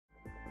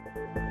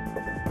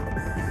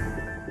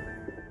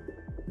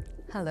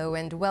Hello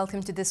and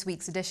welcome to this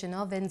week's edition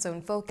of In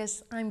Zone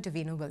Focus. I'm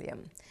Davina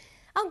William.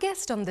 Our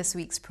guest on this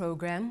week's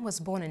program was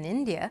born in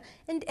India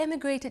and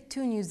emigrated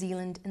to New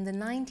Zealand in the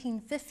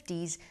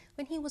 1950s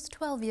when he was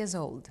 12 years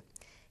old.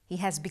 He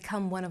has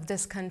become one of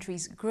this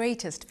country's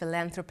greatest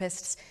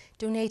philanthropists,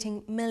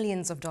 donating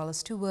millions of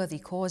dollars to worthy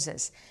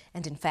causes.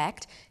 And in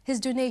fact, his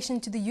donation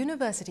to the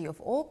University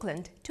of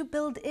Auckland to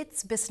build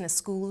its business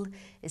school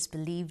is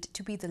believed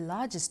to be the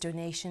largest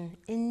donation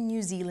in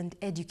New Zealand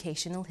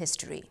educational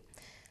history.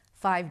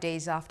 5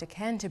 days after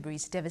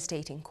Canterbury's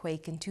devastating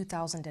quake in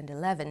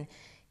 2011,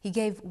 he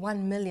gave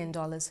 $1 million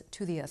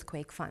to the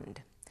earthquake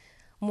fund.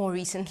 More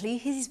recently,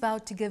 he's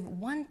vowed to give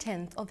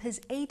 1/10 of his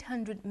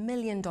 $800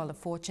 million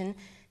fortune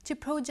to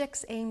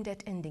projects aimed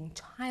at ending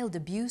child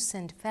abuse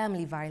and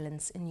family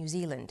violence in New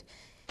Zealand.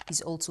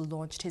 He's also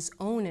launched his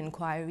own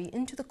inquiry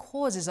into the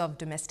causes of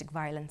domestic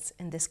violence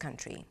in this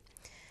country.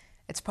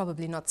 It's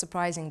probably not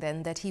surprising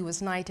then that he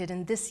was knighted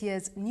in this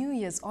year's New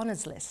Year's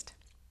Honours list.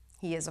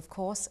 He is, of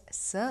course,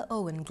 Sir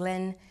Owen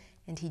Glenn,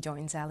 and he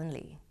joins Allan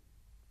Lee.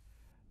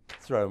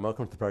 Sir Owen,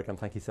 welcome to the programme.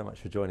 Thank you so much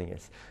for joining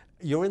us.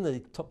 You're in the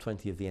top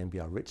 20 of the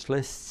NBR Rich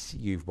List.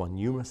 You've won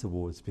numerous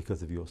awards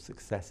because of your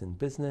success in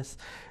business.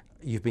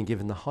 You've been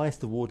given the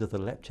highest award of the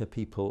Lepcha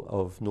people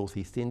of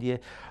Northeast India,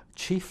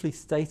 chiefly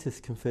status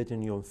conferred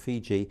on you on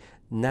Fiji.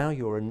 Now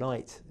you're a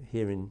knight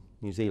here in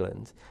New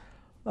Zealand.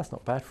 That's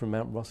not bad for a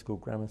Mount Roskill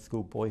Grammar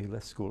School boy who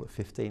left school at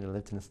 15 and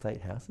lived in a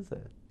state house, is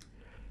it?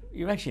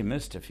 You've actually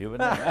missed a few,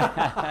 but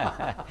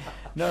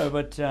no,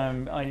 but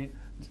I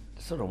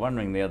sort of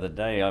wondering the other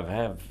day, I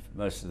have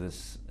most of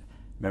this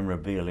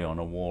memorabilia on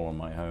a wall in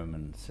my home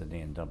in Sydney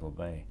in Double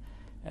Bay,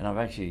 and I've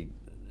actually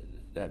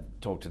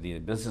talked to the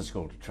business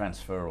school to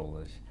transfer all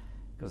this,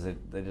 because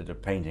they did a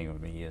painting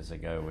of me years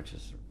ago, which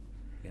is,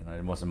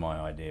 it wasn't my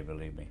idea,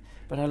 believe me.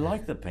 But I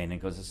like the painting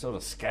because it sort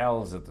of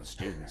scowls at the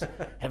students.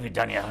 Have you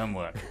done your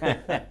homework?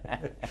 I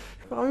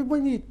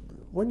mean,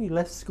 when you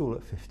left school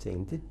at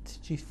 15, did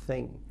you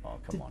think? Oh,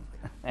 come on.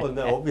 Well,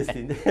 no,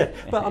 obviously.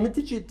 But I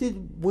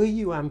mean, were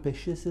you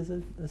ambitious as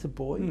a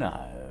boy?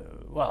 No.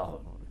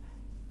 Well,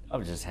 I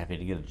was just happy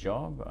to get a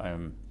job.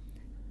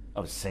 I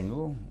was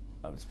single.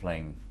 I was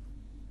playing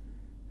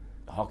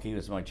hockey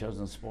was my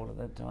chosen sport at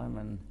that time,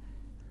 and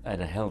I had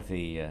a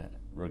healthy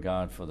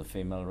regard for the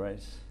female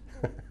race.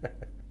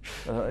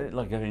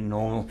 Like every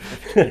normal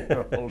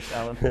 15-year-old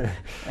talent.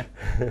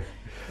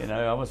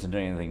 I wasn't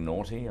doing anything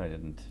naughty. I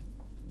didn't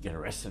get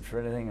arrested for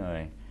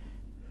anything,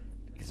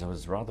 because I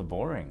was rather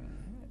boring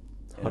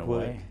in a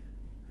way.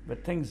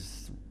 But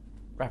things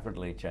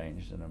rapidly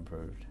changed and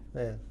improved.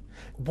 Yeah.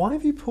 Why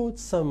have you poured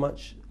so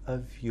much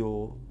of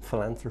your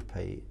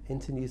philanthropy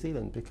into New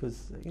Zealand?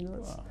 Because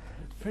it's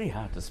pretty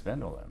hard to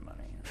spend all that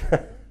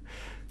money.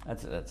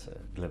 That's a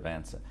glib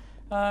answer.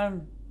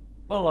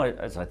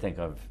 As I think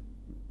I've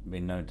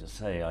been known to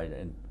say,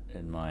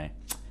 in my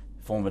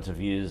formative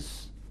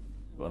years,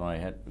 when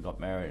I got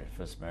married,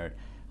 first married,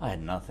 I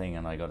had nothing,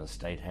 and I got a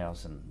state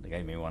house, and they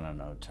gave me one in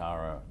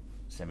Otara,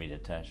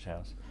 semi-detached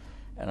house.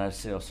 And I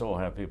saw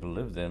how people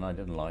lived there, and I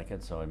didn't like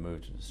it, so I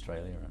moved to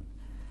Australia, and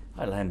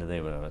I landed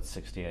there with about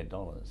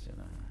 $68,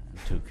 and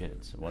 2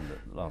 kids. The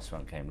last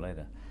one came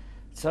later.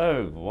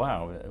 So,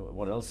 wow,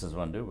 what else does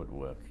one do but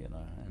work,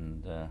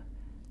 And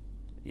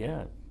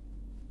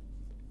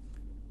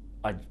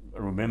I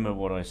remember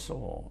what I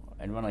saw,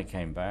 and when I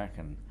came back,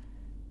 and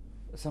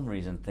for some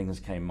reason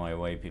things came my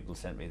way, people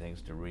sent me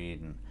things to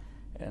read,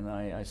 and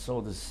I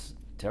saw this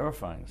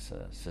terrifying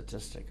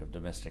statistic of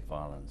domestic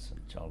violence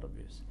and child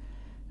abuse.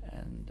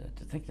 And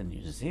to think that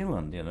New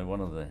Zealand,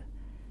 one of the,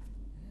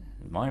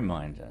 in my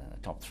mind,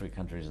 top 3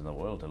 countries in the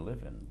world to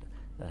live in,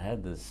 that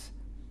had this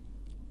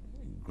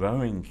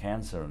growing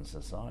cancer in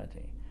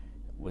society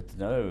with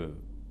no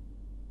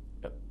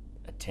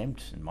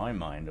attempt, in my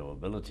mind, or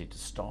ability to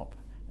stop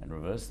and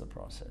reverse the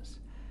process.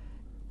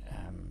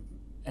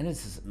 And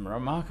it's a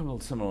remarkable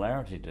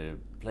similarity to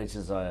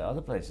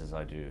other places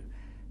I do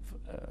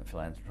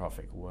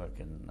philanthropic work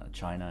in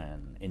China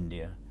and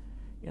India,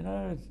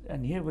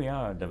 and here we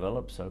are,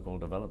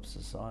 so-called developed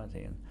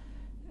society, and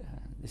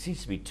there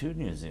seems to be 2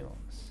 New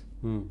Zealands,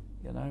 and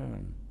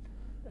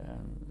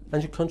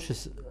you're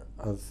conscious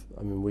of,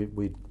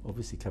 we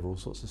obviously cover all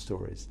sorts of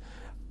stories,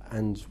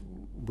 and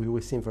we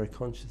always seem very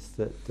conscious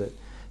that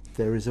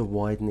there is a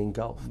widening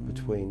gulf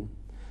between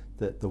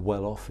the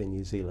well-off in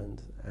New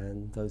Zealand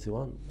and those who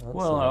aren't.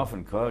 Well, I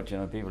often quote,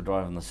 people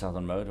driving the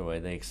southern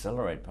motorway, they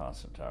accelerate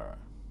past Otara.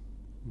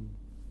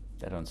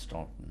 They don't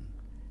stop,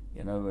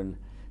 and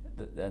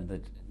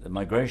the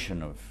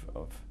migration of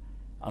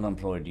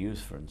unemployed youth,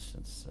 for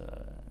instance,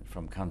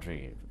 from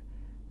country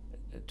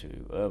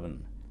to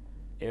urban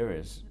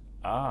areas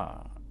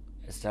are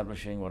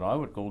establishing what I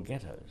would call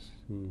ghettos.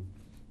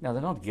 Now,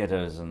 they're not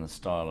ghettos in the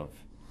style of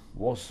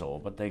Warsaw,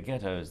 but they're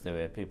ghettos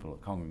where people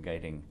are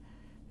congregating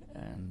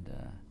and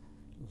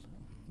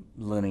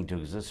learning to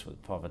exist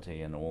with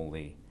poverty and all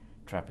the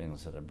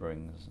trappings that it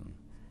brings. And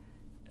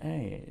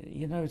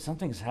hey,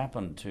 something's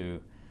happened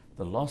to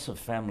the loss of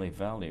family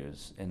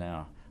values in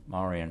our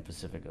Maori and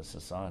Pacifica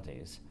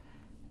societies,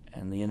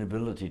 and the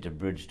inability to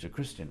bridge to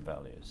Christian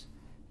values,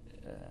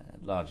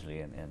 largely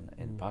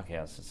in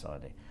Pākehā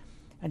society.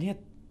 And yet,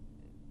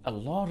 a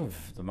lot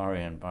of the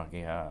Māori in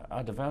Pākehā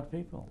are devout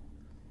people.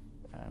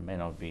 May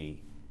not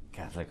be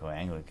Catholic or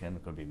Anglican,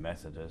 it could be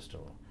Methodist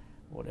or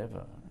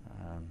whatever.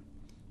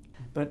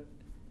 But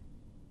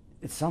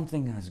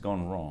something has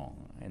gone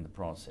wrong in the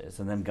process,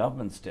 and then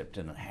government stepped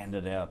in and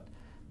handed out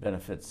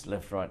benefits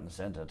left, right and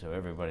centre to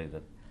everybody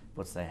that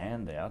puts their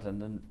hand out,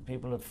 and then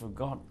people have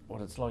forgot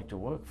what it's like to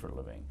work for a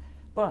living.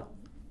 But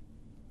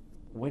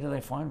where do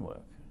they find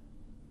work?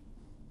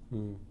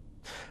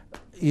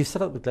 You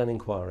set up the Glenn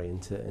inquiry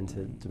into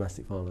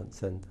domestic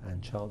violence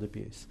and child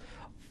abuse.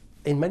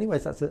 In many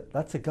ways,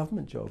 that's a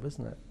government job,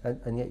 isn't it?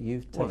 And yet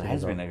you've taken it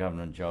has been a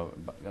government job.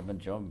 Government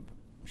job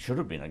should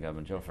have been a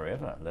government job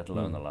forever, let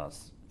alone the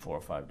last 4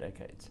 or 5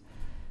 decades.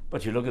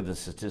 But you look at the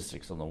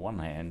statistics on the one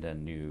hand,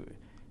 and you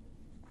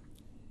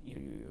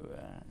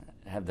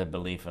have the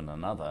belief in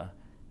another.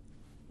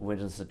 Where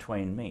does the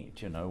twain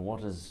meet? You know,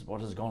 what has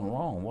gone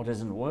wrong? What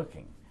isn't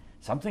working?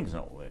 Something's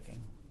not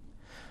working.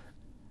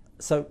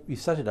 So you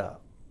set it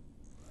up.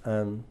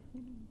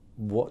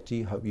 What do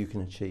you hope you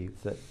can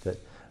achieve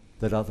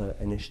that other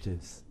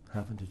initiatives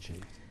haven't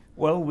achieved?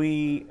 Well,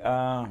 we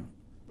are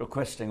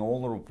requesting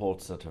all the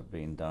reports that have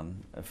been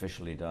done,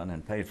 officially done,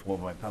 and paid for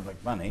by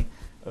public money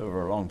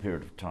over a long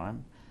period of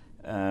time.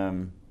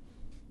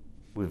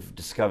 We've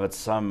discovered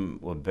some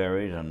were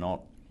buried and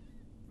not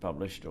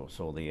published or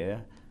saw the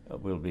air.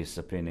 We'll be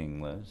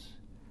subpoenaing those.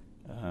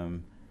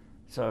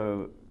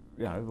 So,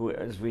 you know,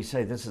 as we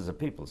say, this is a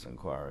people's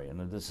inquiry,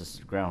 and this is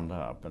ground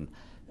up, and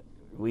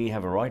we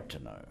have a right to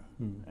know,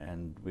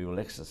 and we will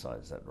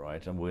exercise that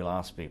right, and we'll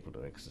ask people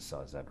to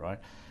exercise that right.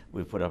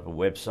 We've put up a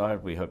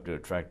website. We hope to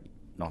attract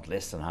not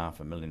less than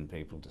 500,000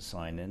 people to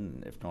sign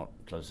in, if not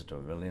closer to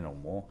 1 million or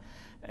more.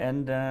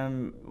 And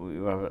we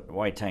were at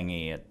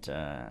Waitangi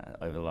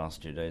over the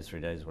last 2 days,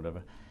 3 days,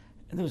 whatever,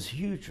 and there was a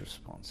huge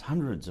response.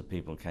 Hundreds of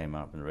people came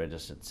up and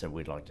registered and said,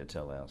 we'd like to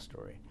tell our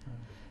story.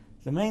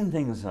 The main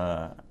things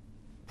are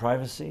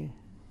privacy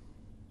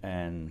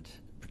and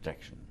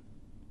protection.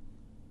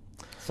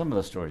 Some of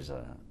the stories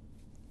are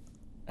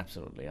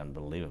absolutely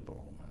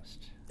unbelievable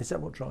almost. Is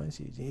that what drives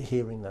you,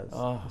 hearing those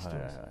stories?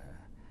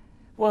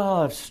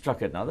 Well, I've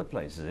struck it in other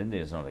places.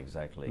 India is not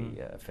exactly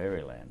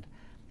fairyland.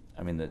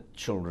 I mean, the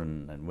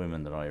children and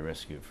women that I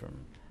rescue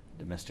from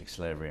domestic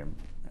slavery and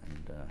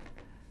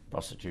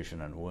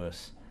prostitution and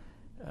worse.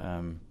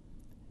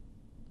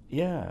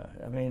 Yeah,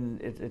 I mean,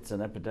 it's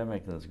an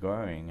epidemic that's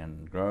growing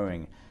and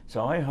growing.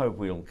 So I hope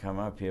we'll come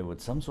up here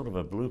with some sort of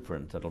a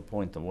blueprint that'll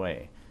point the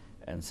way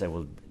and say,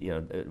 well, you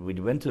know, we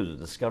went through the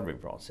discovery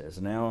process.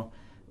 Now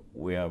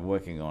we are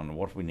working on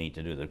what we need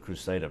to do, the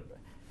Crusader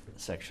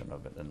section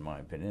of it, in my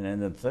opinion.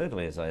 And then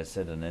thirdly, as I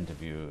said in an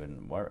interview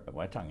in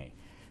Waitangi,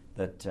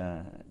 that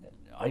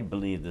I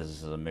believe this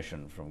is a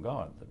mission from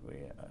God. That we,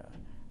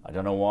 I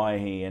don't know why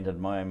he entered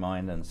my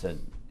mind and said,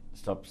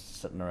 stop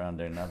sitting around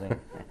doing nothing.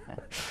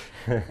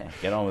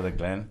 Get on with it,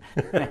 Glenn.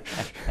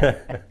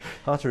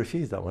 Hard to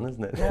refuse that one,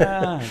 isn't it?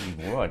 Yeah,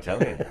 well, I tell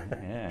you,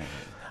 yeah.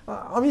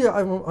 I mean,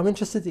 I'm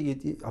interested that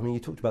you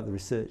talked about the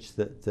research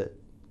that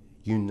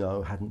you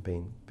know hadn't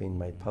been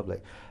made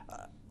public.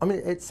 I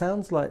mean, it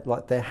sounds like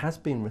there has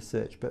been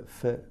research, but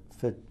for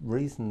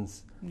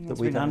reasons that we don't know.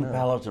 It's been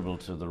unpalatable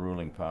to the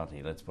ruling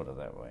party, let's put it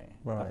that way.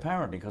 Right.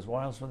 Apparently, because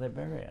why else would they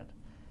bury it?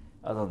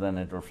 Other than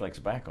it reflects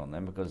back on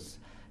them, because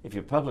if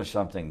you publish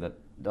something that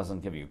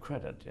doesn't give you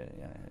credit,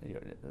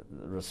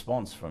 the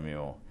response from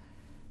your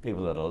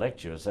people that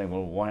elect you is saying,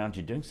 well, why aren't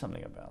you doing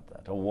something about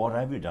that? Or what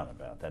have you done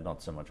about that?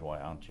 Not so much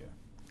why aren't you?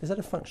 Is that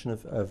a function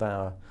of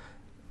our,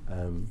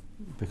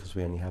 because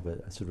we only have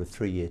a sort of a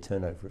 3-year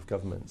turnover of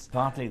governments?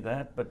 Partly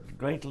that, but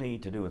greatly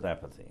to do with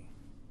apathy.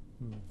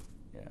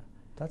 Yeah.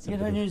 That's you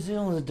know, New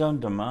Zealanders don't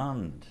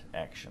demand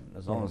action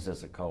as long as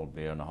there's a cold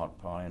beer and a hot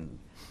pie and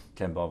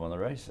 10 bob on the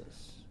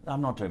races.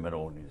 I'm not talking about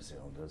all New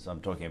Zealanders.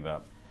 I'm talking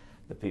about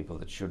the people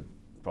that should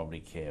probably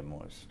care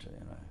most.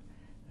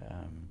 You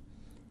know,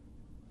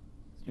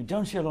 you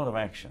don't see a lot of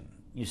action.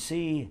 You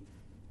see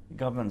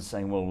governments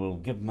saying, "Well, we'll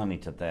give money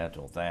to that,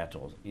 or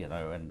you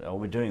know, and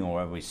we're doing,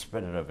 or we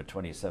spread it over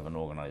 27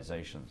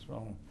 organisations."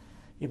 Well,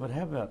 yeah, but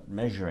how about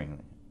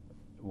measuring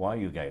why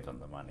you gave them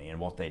the money and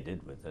what they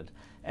did with it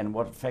and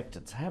what effect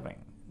it's having?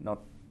 Not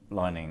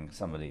lining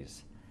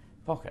somebody's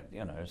pocket,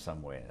 you know,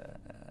 somewhere,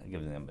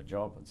 giving them a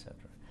job, etc.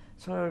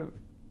 So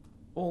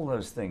all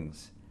those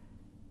things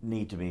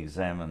need to be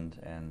examined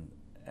and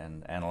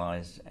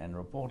analysed and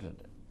reported.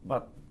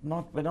 But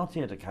we're not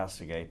here to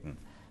castigate and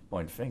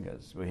point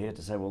fingers. We're here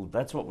to say, well,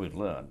 that's what we've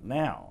learned.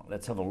 Now,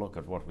 let's have a look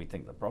at what we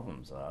think the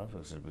problems are,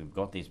 because we've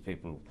got these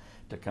people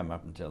to come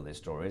up and tell their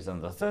stories.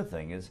 And the third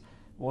thing is,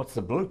 what's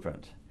the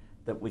blueprint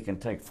that we can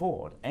take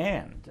forward?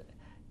 And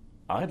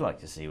I'd like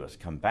to see us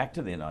come back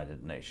to the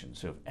United Nations,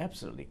 who have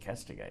absolutely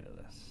castigated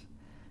us,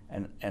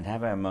 and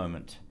have our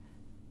moment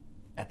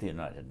at the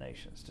United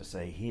Nations to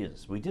say,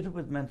 we did it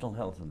with mental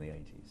health in the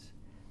 80s.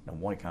 Now,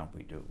 why can't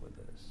we do it with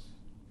this?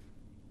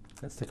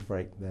 Let's take a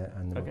break there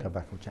and then we'll come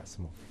back and we'll chat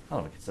some more.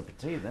 I'll have a sip of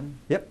tea then.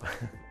 Yep.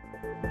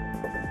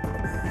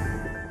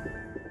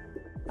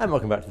 And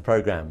welcome back to the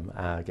programme.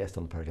 Our guest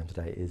on the programme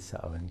today is Sir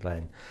Owen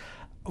Glenn.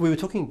 We were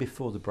talking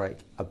before the break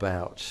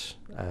about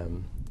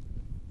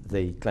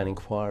the Glenn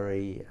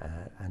inquiry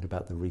and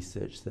about the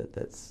research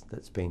that's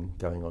been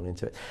going on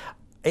into it.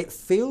 It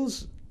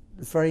feels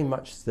very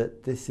much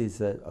that this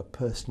is a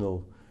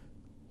personal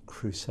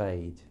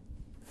crusade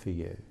for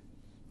you.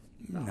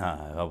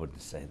 No, I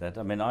wouldn't say that.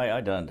 I mean,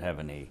 I don't have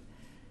any...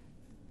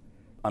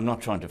 I'm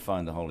not trying to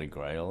find the Holy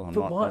Grail.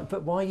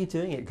 But why are you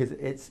doing it? Because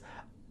it's...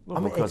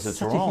 because it's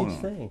such wrong, a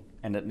huge thing.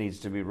 and it needs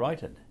to be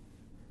righted.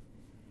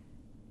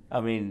 I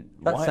mean,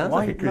 that sounds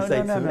like a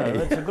crusade to me.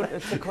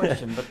 It's a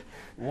question, but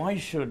why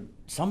should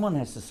someone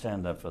has to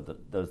stand up for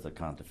those that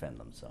can't defend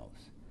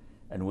themselves,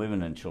 and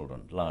women and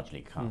children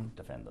largely can't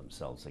defend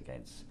themselves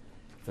against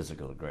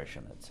physical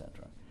aggression,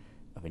 etc.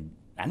 I mean,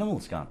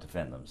 animals can't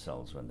defend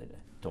themselves when they're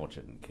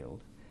tortured and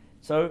killed.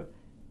 So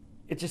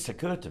it just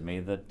occurred to me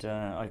that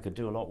I could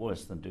do a lot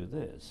worse than do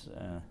this.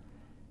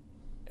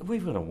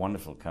 We've got a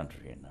wonderful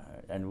country, you know,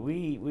 and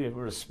we're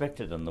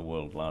respected in the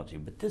world largely,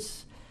 but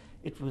this.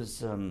 It was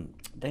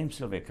Dame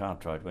Sylvia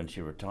Cartwright, when she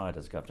retired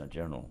as Governor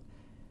General,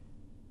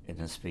 in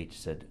a speech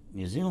said,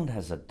 New Zealand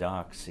has a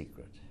dark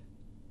secret,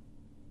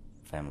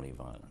 family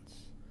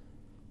violence.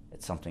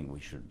 It's something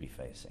we should be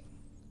facing.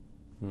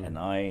 And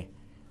I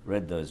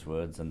read those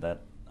words and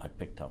that I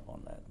picked up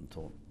on that and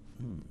thought,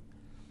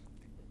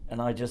 And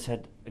I just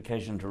had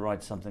occasion to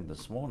write something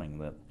this morning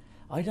that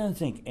I don't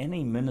think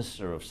any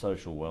minister of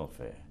social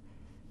welfare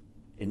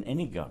in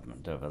any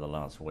government over the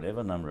last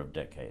whatever number of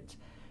decades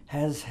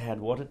has had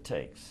what it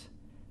takes,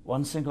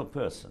 one single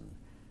person,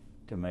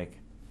 to make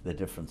the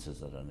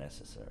differences that are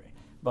necessary.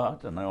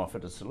 But, and I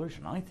offered a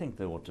solution, I think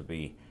there ought to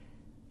be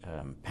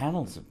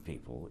panels of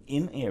people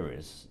in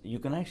areas. You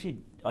can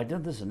actually, I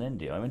did this in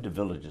India, I went to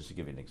villages to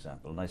give you an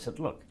example, and I said,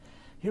 look,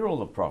 here are all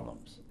the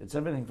problems. It's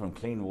everything from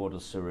clean water,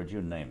 sewage,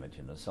 you name it,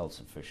 you know,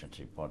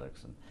 self-sufficiency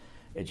products and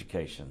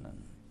education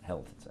and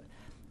health, etc.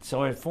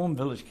 So I formed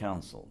village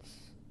councils,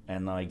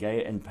 and I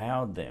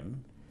empowered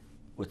them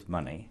with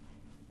money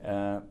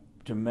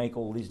to make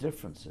all these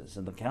differences.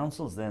 And the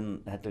councils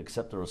then had to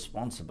accept the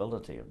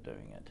responsibility of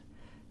doing it.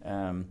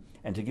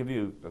 And to give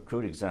you a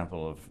crude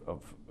example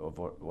of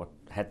what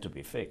had to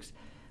be fixed,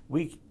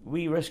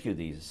 we rescue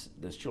these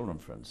children,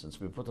 for instance.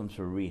 We put them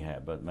through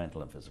rehab, both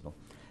mental and physical.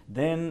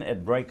 Then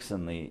at breaks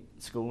in the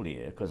school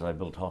year, because I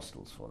built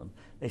hostels for them,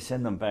 they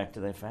send them back to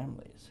their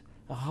families.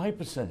 A high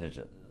percentage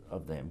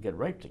of them get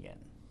raped again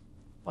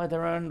by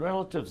their own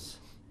relatives.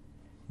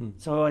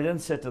 So I then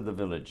said to the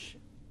village,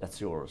 that's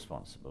your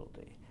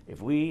responsibility.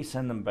 If we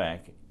send them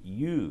back,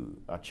 you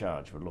are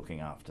charged with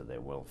looking after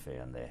their welfare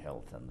and their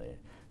health and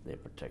their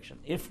protection.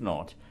 If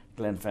not,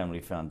 Glenn Family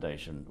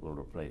Foundation will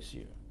replace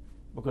you,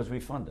 because we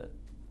fund it.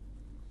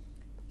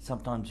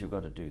 Sometimes you've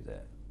got to do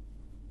that.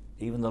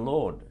 Even the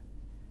Lord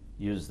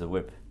used the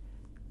whip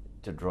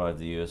to drive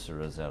the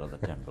usurers out of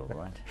the temple,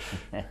 right?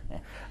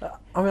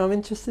 I mean, I'm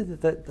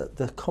interested that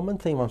the common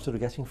theme I'm sort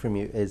of getting from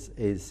you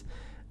is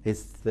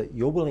that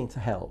you're willing to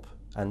help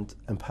and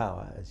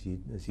empower, as you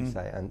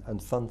say,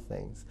 and fund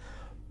things,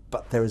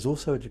 but there is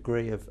also a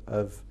degree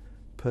of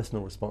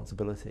personal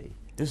responsibility.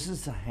 This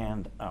is a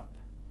hand up,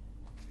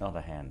 not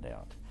a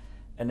handout.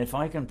 And if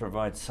I can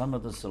provide some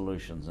of the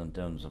solutions in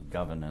terms of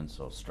governance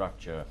or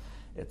structure,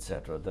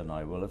 etc., then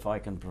I will. If I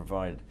can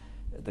provide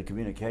the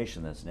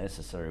communication that's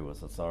necessary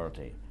with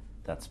authority,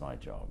 that's my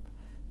job.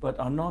 But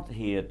I'm not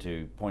here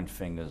to point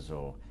fingers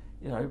or,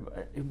 you know,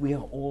 we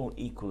are all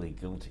equally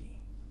guilty.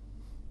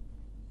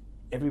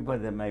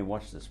 Everybody that may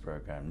watch this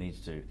program needs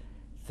to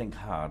think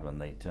hard when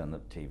they turn the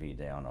TV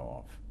down or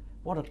off.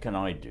 What can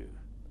I do?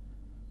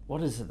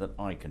 What is it that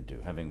I can do,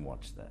 having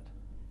watched that?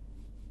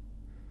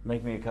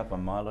 Make me a cup of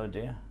Milo,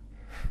 dear?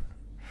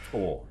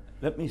 Or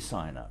let me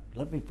sign up.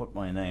 Let me put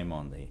my name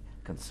on the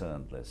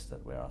concerned list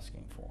that we're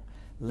asking for.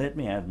 Let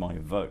me add my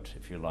vote,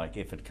 if you like,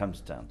 if it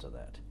comes down to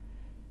that.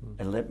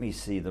 And let me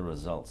see the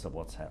results of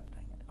what's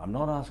happening. I'm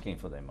not asking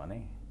for their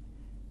money,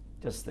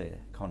 just their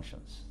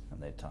conscience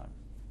and their time.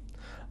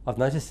 I've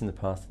noticed in the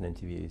past in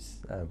interviews,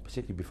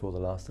 particularly before the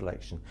last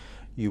election,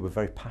 you were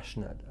very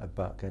passionate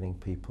about getting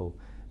people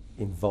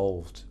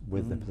involved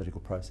with the political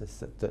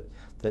process.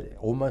 That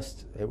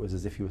almost it was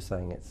as if you were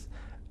saying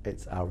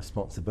it's our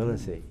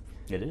responsibility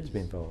to be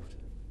involved.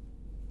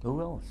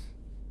 Who else?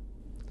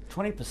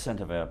 20%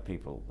 of our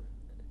people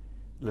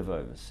live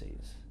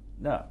overseas.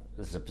 No,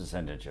 there's a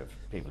percentage of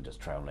people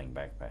just travelling,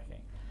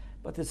 backpacking,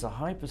 but there's a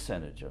high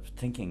percentage of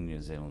thinking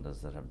New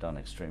Zealanders that have done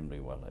extremely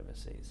well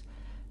overseas.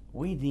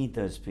 We need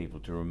those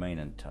people to remain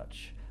in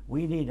touch.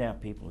 We need our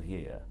people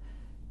here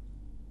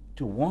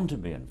to want to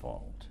be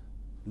involved,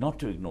 not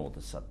to ignore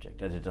the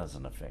subject, and it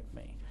doesn't affect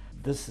me.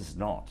 This is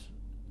not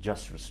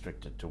just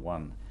restricted to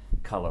one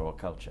colour or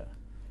culture.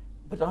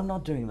 But I'm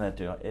not doing that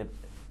to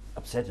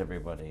upset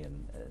everybody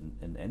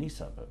in any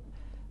suburb.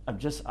 I'm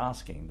just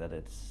asking that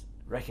it's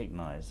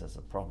recognised as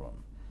a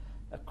problem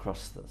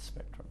across the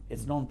spectrum.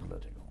 It's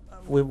non-political.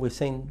 we've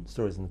seen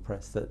stories in the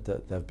press that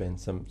there have been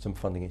some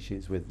funding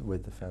issues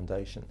with the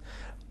foundation.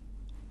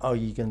 Are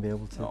you going to be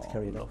able to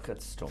carry it on? Look,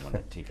 it's storm in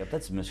a teacup.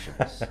 That's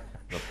mischievous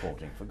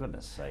reporting, for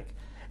goodness sake.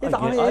 Yes,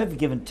 I've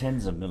given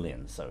tens of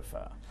millions so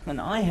far, and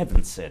I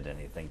haven't said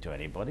anything to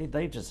anybody.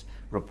 They just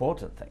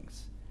reported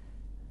things.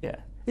 Yeah.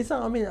 Is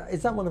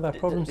that one of our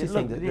problems?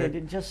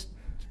 Just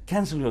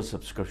cancel your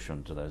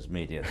subscription to those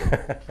media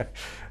that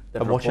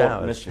and watch report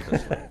ours.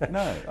 mischievously.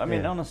 No, I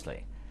mean,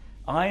 honestly,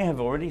 I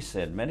have already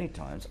said many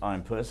times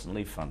I'm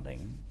personally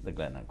funding the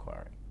Glenn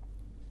inquiry.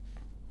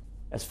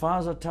 As far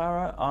as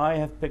Atara, I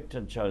have picked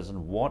and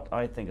chosen what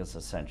I think is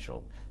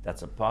essential.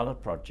 That's a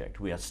pilot project.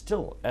 We are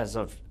still, as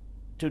of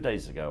 2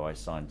 days ago, I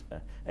signed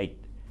eight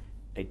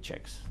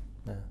checks.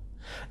 Yeah.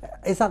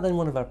 Is that then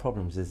one of our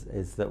problems?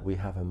 Is that we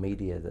have a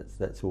media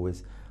that's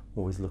always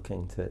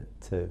looking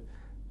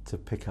to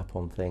pick up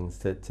on things,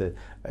 to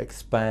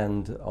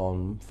expand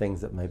on things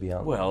that maybe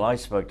aren't. Well, I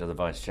spoke to the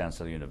Vice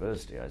Chancellor of the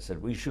University. I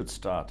said we should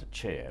start a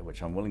chair,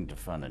 which I'm willing to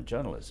fund in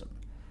journalism.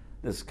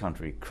 This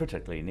country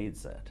critically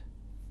needs that.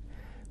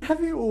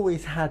 Have you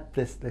always had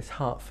this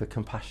heart for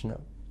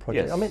compassionate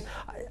projects? Yes. I mean,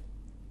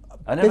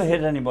 I never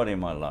hit anybody in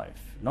my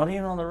life, not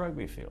even on the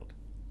rugby field.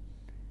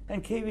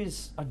 And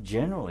Kiwis are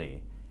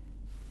generally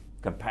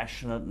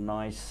compassionate,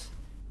 nice,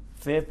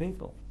 fair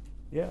people.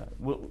 Yeah,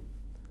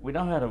 we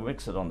know how to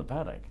mix it on the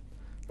paddock.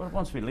 But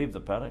once we leave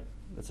the paddock,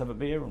 let's have a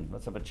beer and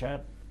let's have a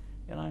chat,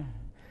 you know.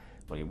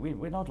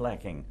 We're not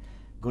lacking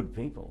good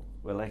people,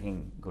 we're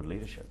lacking good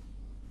leadership.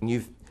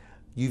 You've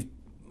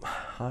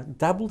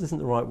dabbled isn't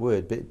the right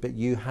word, but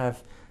you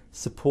have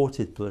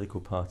supported political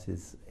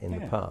parties in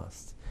the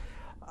past.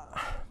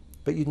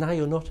 But now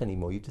you're not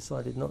anymore. You've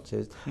decided not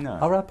to. No.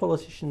 Are our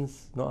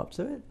politicians not up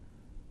to it?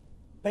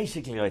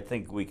 Basically, I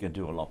think we could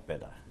do a lot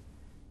better.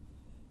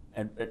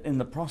 And in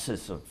the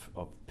process of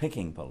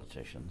picking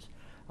politicians,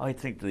 I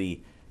think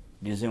the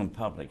New Zealand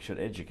public should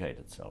educate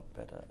itself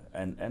better.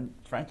 And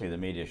frankly, the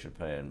media should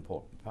play an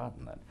important part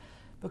in that.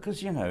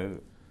 Because, you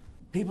know,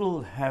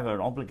 people have an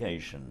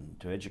obligation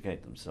to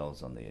educate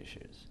themselves on the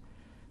issues.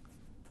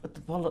 But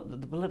the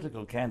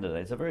political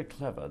candidates are very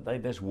clever. They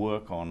just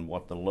work on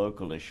what the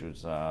local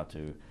issues are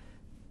to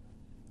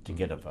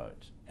get a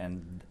vote.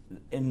 And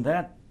in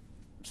that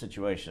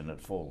situation, it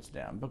falls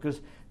down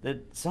because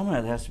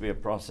somehow there has to be a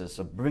process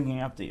of bringing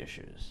up the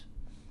issues.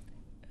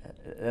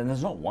 And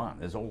there's not one,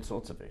 there's all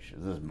sorts of issues.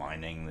 There's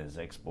mining, there's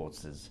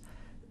exports, there's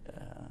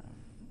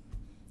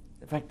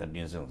the fact that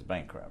New Zealand's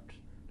bankrupt,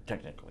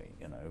 technically,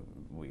 you know,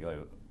 we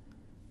owe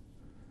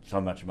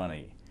so much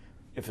money.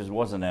 If it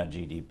wasn't our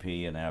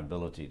GDP and our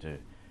ability to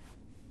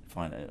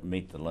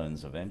meet the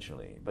loans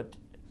eventually. But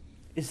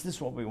is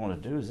this what we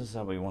want to do? Is this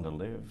how we want to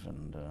live?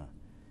 And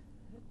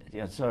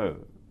yeah, so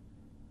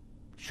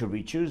should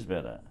we choose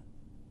better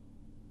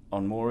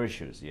on more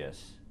issues?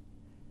 Yes.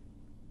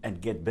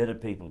 And get better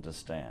people to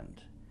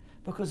stand.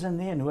 Because in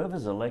the end,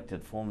 whoever's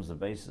elected forms the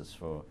basis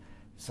for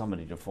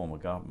somebody to form a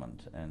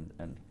government and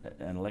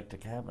elect a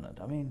cabinet.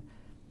 I mean,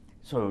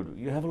 so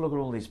you have a look at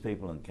all these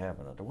people in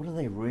cabinet. What do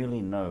they really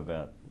know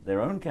about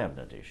their own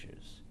cabinet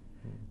issues,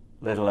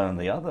 let alone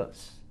the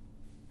others?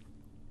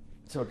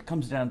 So it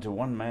comes down to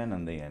one man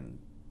in the end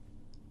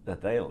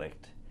that they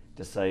elect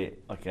to say,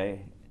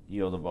 okay,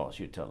 you're the boss,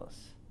 you tell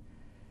us.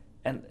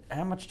 And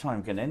how much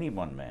time can any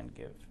one man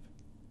give?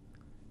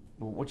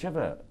 Well,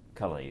 whichever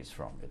colour he's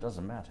from, it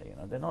doesn't matter, you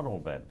know, they're not all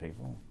bad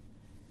people.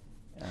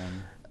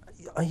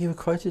 You were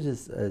quoted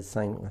as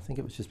saying, I think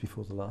it was just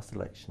before the last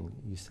election,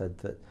 you said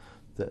that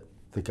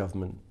the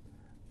government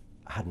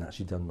hadn't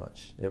actually done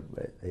much.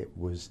 It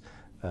was,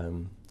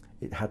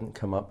 it hadn't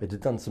come up. It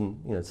had done some,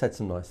 you know, said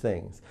some nice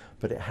things,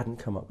 but it hadn't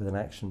come up with an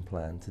action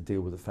plan to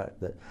deal with the fact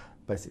that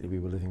basically we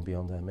were living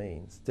beyond our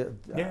means.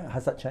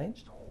 Has that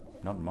changed?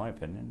 Not in my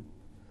opinion.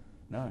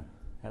 No,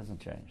 hasn't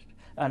changed.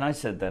 And I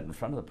said that in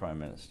front of the Prime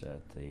Minister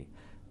at the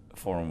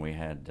forum we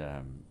had,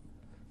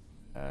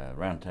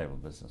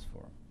 Roundtable Business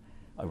Forum.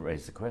 I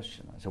raised the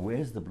question. I said,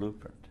 "Where's the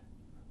blueprint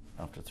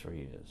after 3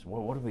 years?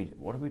 Well, what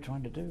are we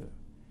trying to do?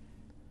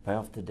 Pay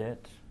off the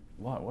debt?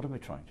 What are we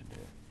trying to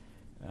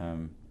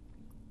do?"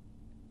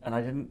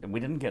 And we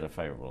didn't get a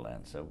favourable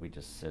answer. We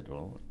just said,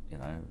 well, you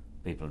know,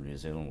 people in New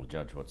Zealand will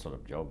judge what sort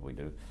of job we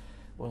do.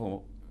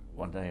 Well,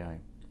 one day I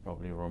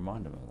probably will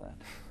remind them of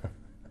that.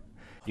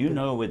 Do you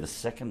know we're the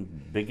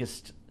second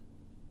biggest,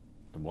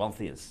 the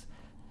wealthiest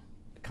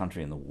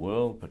country in the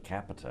world per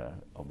capita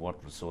of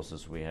what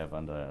resources we have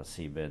under our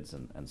seabeds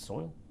and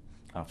soil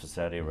after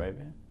Saudi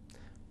Arabia?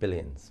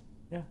 Billions.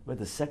 Yeah, we're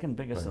the second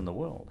biggest in the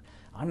world.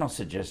 I'm not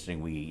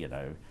suggesting we, you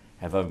know,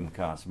 have open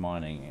cast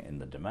mining in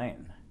the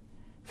domain.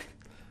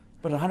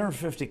 But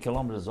 150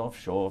 kilometres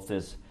offshore, if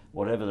there's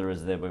whatever there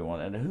is there we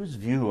want, and whose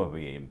view are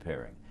we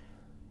impairing?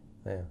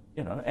 Yeah.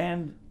 You know,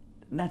 and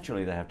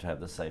naturally they have to have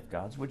the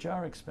safeguards, which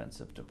are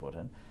expensive to put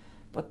in,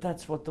 but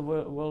that's what the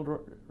world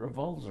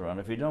revolves around.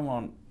 If you don't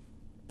want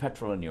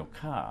petrol in your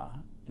car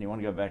and you want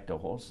to go back to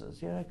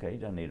horses, yeah, okay, you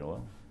don't need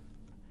oil.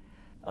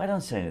 I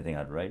don't say anything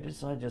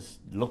outrageous. I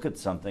just look at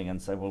something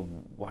and say, well,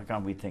 why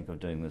can't we think of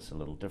doing this a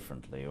little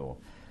differently? Or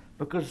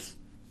because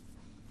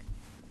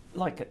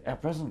like our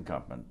present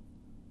government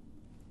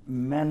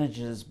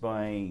manages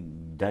by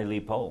daily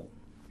poll.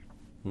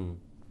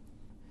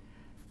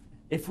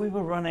 If we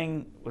were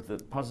running with a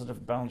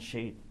positive balance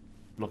sheet,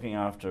 looking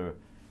after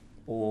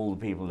all the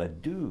people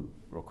that do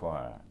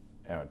require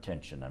our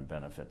attention and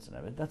benefits and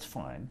everything, that's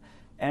fine.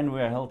 And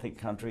we're a healthy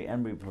country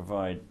and we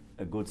provide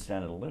a good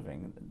standard of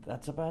living,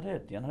 that's about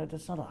it. You know,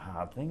 that's not a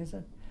hard thing, is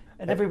it?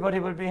 And everybody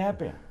would be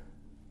happier.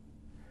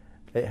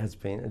 It has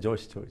been a joy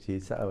to talk to you,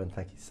 Sir Owen.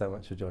 Thank you so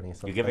much for joining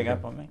us on You're the giving program.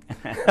 up on me?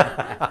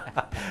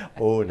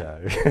 Oh no.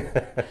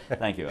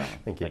 Thank you, Alan.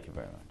 Thank you. Thank you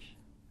very much.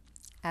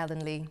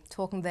 Allan Lee,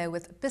 talking there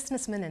with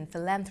businessman and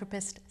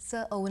philanthropist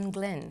Sir Owen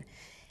Glenn.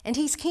 And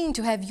he's keen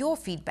to have your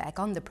feedback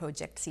on the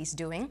projects he's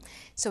doing.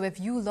 So if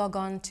you log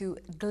on to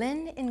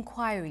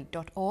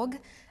glenninquiry.org,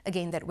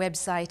 again that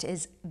website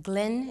is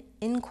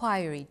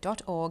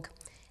glenninquiry.org,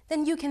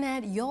 then you can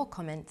add your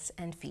comments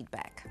and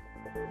feedback.